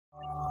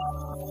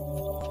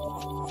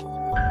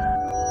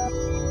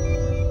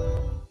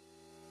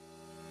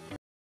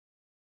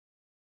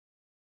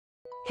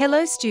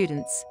Hello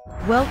students,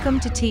 welcome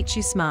to Teach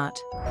You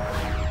Smart.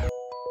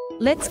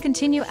 Let's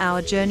continue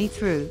our journey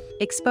through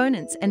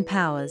exponents and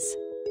powers.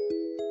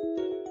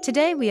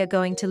 Today we are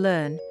going to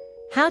learn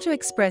how to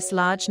express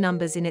large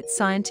numbers in its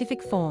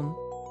scientific form,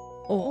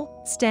 or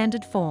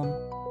standard form.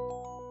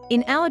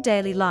 In our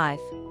daily life,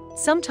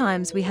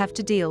 sometimes we have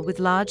to deal with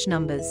large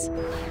numbers.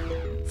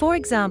 For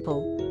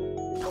example,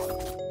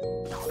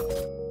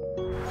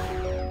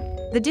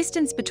 the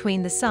distance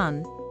between the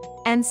Sun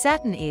and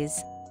Saturn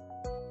is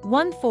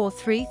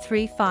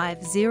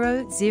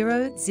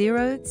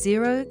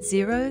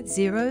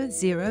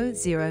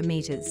 1433500000000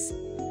 meters.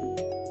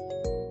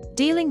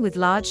 Dealing with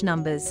large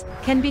numbers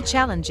can be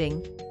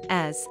challenging,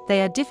 as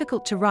they are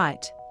difficult to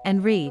write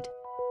and read.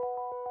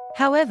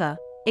 However,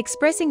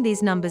 expressing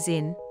these numbers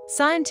in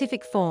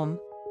scientific form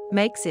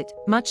makes it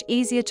much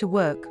easier to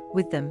work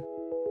with them.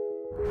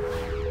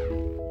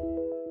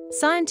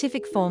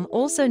 Scientific form,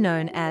 also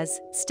known as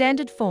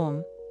standard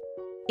form,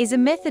 is a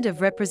method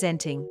of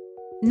representing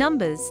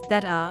numbers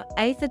that are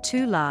either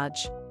too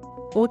large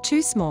or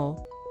too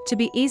small to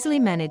be easily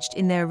managed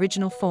in their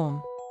original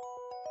form.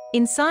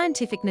 In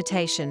scientific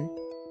notation,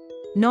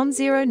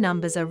 non-zero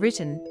numbers are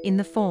written in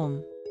the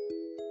form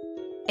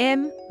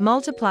m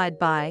multiplied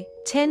by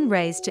 10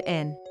 raised to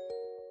n,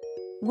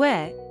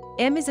 where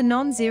m is a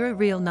non-zero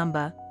real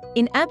number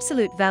in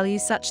absolute value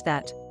such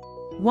that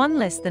 1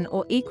 less than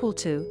or equal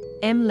to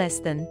m less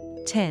than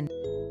 10,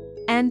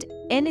 and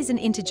n is an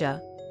integer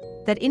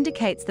that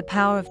indicates the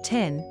power of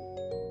 10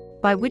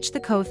 by which the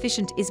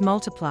coefficient is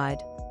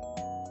multiplied.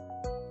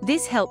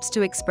 This helps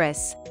to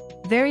express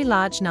very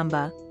large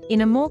number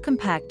in a more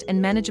compact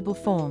and manageable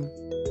form.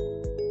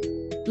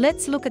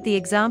 Let's look at the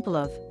example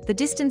of the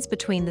distance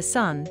between the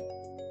Sun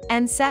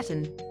and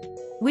Saturn,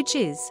 which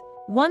is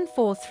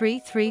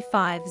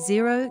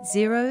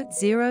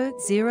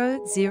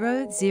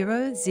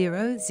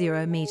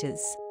 1433500000000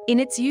 meters, in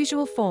its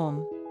usual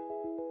form.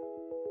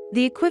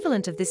 The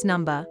equivalent of this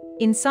number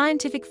in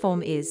scientific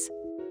form is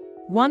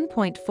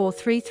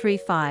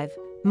 1.4335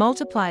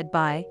 multiplied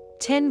by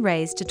 10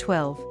 raised to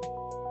 12.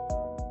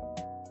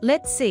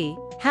 Let's see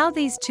how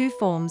these two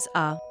forms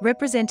are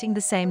representing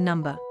the same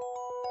number.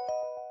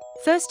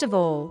 First of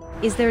all,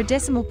 is there a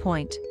decimal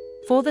point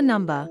for the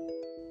number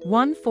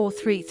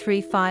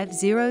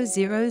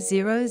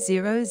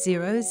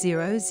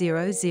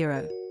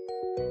 1433500000000?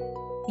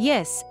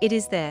 Yes, it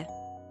is there.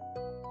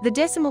 The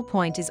decimal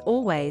point is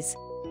always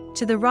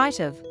to the right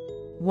of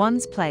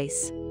one's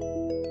place.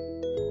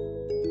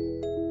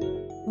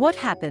 What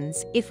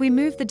happens if we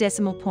move the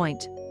decimal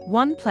point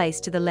one place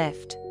to the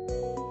left?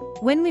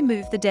 When we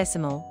move the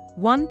decimal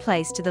one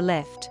place to the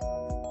left,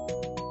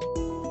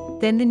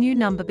 then the new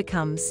number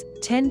becomes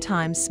 10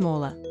 times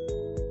smaller.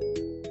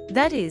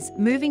 That is,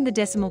 moving the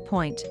decimal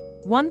point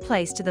one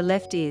place to the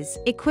left is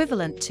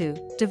equivalent to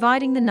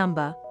dividing the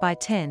number by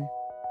 10.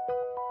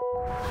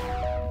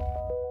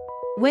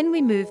 When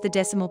we move the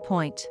decimal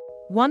point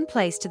one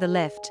place to the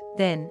left,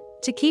 then,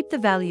 to keep the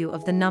value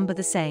of the number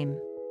the same,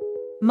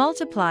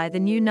 multiply the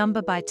new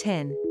number by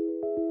 10.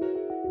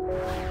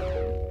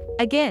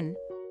 Again,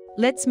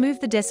 let's move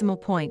the decimal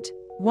point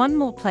one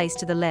more place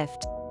to the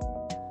left.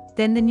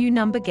 Then the new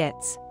number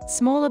gets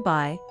smaller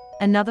by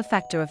another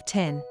factor of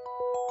 10.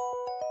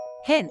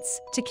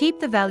 Hence, to keep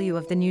the value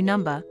of the new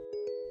number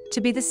to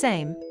be the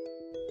same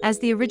as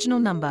the original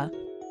number,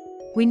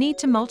 we need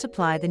to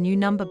multiply the new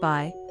number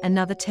by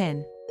another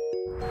 10.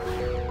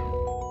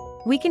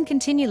 We can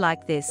continue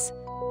like this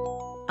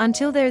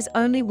until there is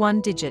only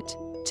one digit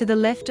to the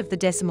left of the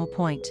decimal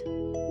point.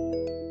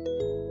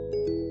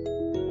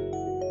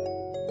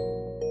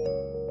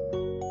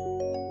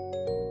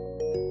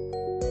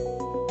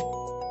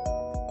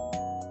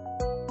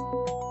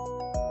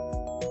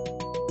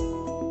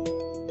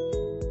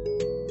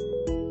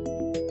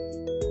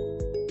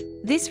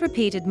 This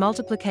repeated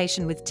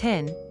multiplication with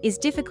 10 is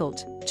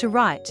difficult to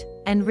write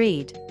and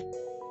read.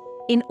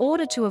 In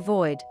order to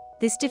avoid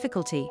this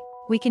difficulty,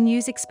 we can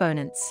use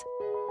exponents.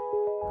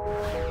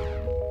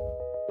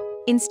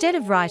 Instead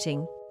of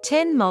writing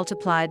 10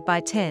 multiplied by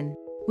 10,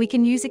 we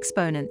can use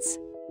exponents.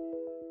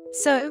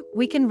 So,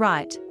 we can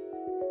write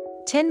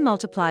 10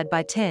 multiplied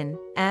by 10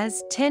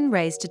 as 10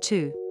 raised to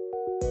 2.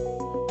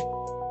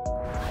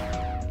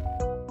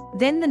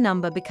 Then the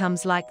number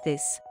becomes like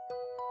this.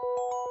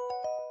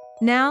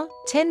 Now,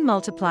 10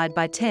 multiplied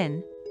by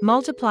 10,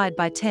 multiplied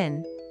by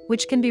 10,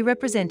 which can be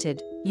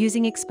represented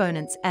using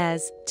exponents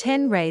as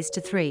 10 raised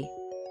to 3.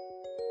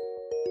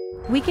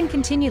 We can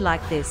continue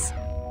like this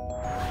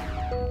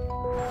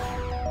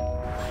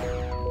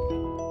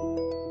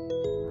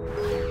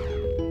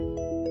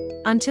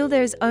until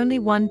there is only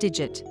one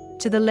digit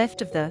to the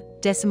left of the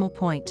decimal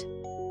point.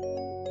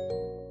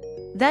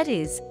 That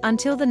is,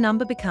 until the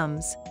number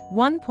becomes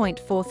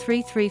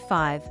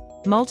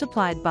 1.4335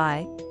 multiplied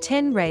by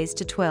 10 raised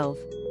to 12,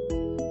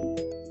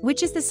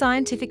 which is the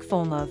scientific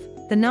form of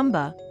the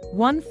number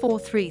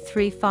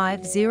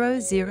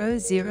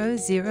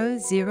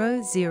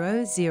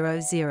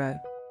 1433500000000.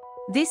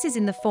 This is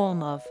in the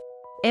form of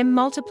m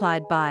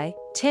multiplied by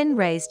 10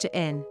 raised to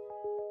n,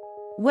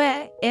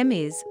 where m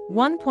is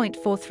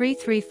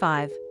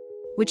 1.4335,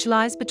 which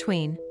lies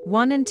between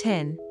 1 and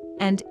 10,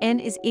 and n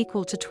is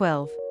equal to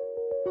 12.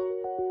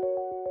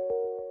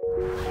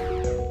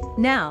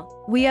 Now,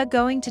 we are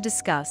going to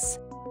discuss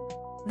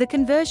the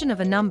conversion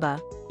of a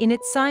number, in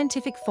its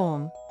scientific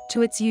form,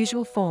 to its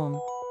usual form.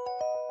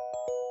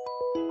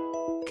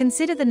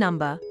 Consider the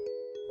number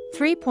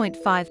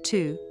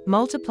 3.52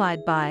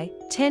 multiplied by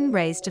 10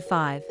 raised to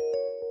 5.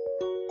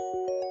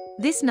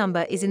 This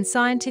number is in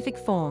scientific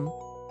form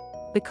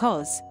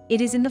because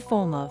it is in the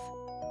form of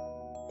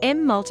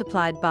m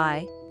multiplied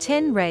by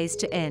 10 raised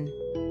to n.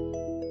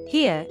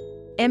 Here,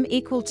 m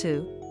equal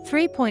to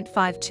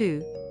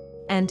 3.52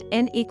 and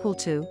n equal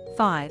to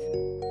 5.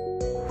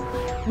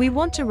 We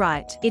want to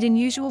write it in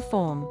usual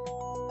form.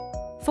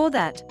 For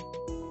that,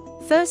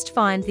 first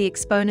find the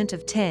exponent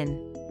of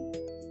 10.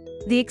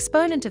 The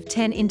exponent of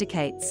 10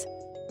 indicates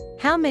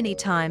how many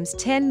times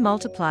 10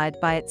 multiplied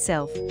by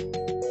itself.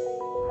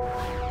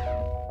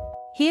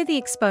 Here the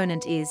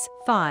exponent is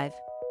 5.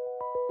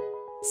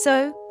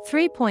 So,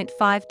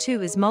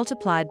 3.52 is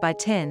multiplied by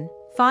 10,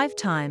 5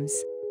 times.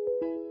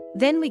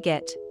 Then we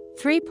get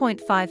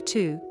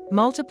 3.52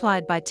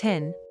 multiplied by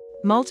 10,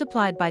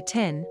 multiplied by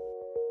 10,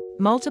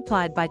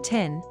 multiplied by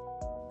 10,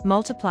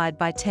 multiplied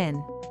by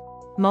 10,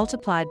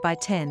 multiplied by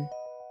 10,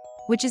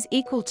 which is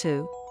equal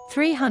to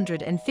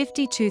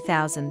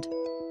 352,000.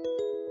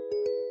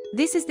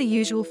 This is the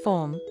usual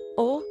form,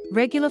 or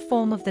regular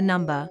form of the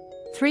number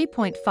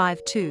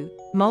 3.52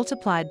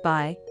 multiplied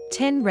by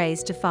 10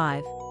 raised to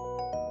 5.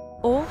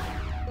 Or,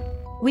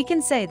 we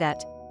can say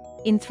that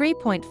in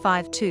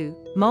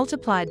 3.52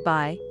 multiplied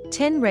by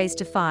 10 raised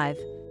to 5,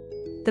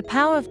 the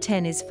power of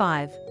 10 is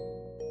 5,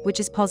 which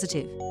is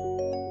positive.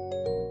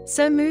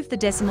 So move the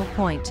decimal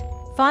point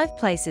 5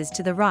 places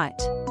to the right.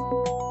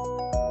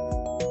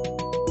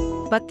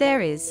 But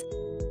there is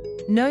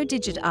no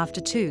digit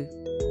after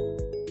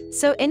 2.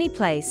 So any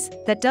place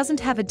that doesn't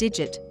have a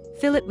digit,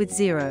 fill it with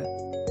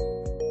 0.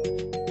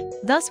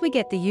 Thus we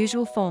get the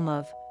usual form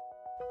of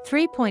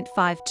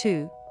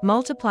 3.52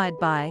 multiplied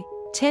by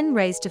 10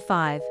 raised to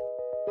 5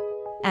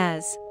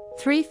 as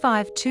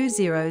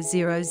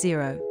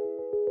 352000.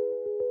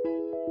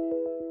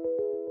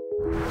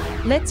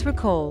 Let's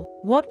recall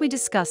what we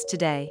discussed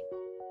today.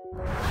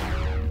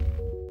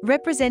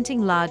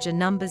 Representing larger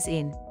numbers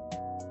in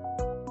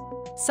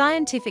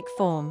scientific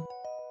form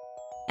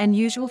and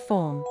usual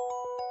form.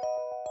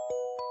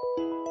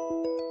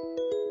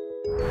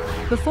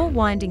 Before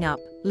winding up,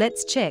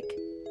 let's check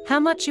how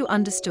much you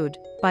understood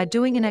by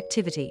doing an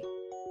activity.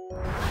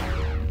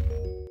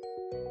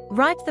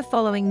 Write the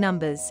following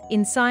numbers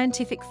in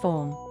scientific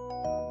form.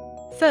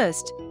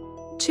 First,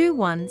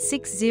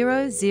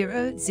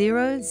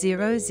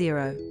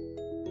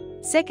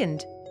 21600000.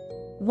 Second,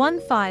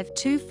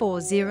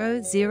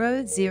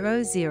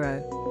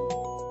 15240000.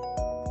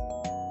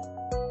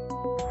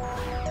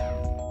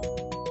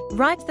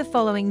 Write the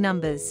following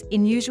numbers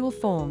in usual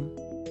form.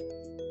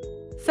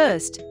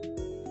 First,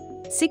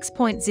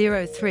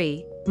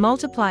 6.03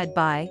 multiplied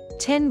by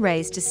 10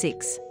 raised to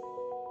 6.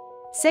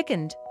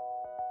 Second,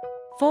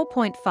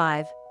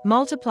 4.5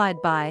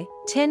 multiplied by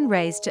 10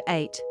 raised to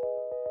 8.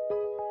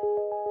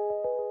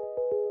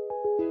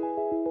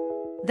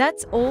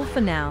 That's all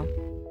for now.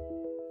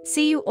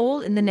 See you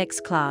all in the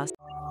next class.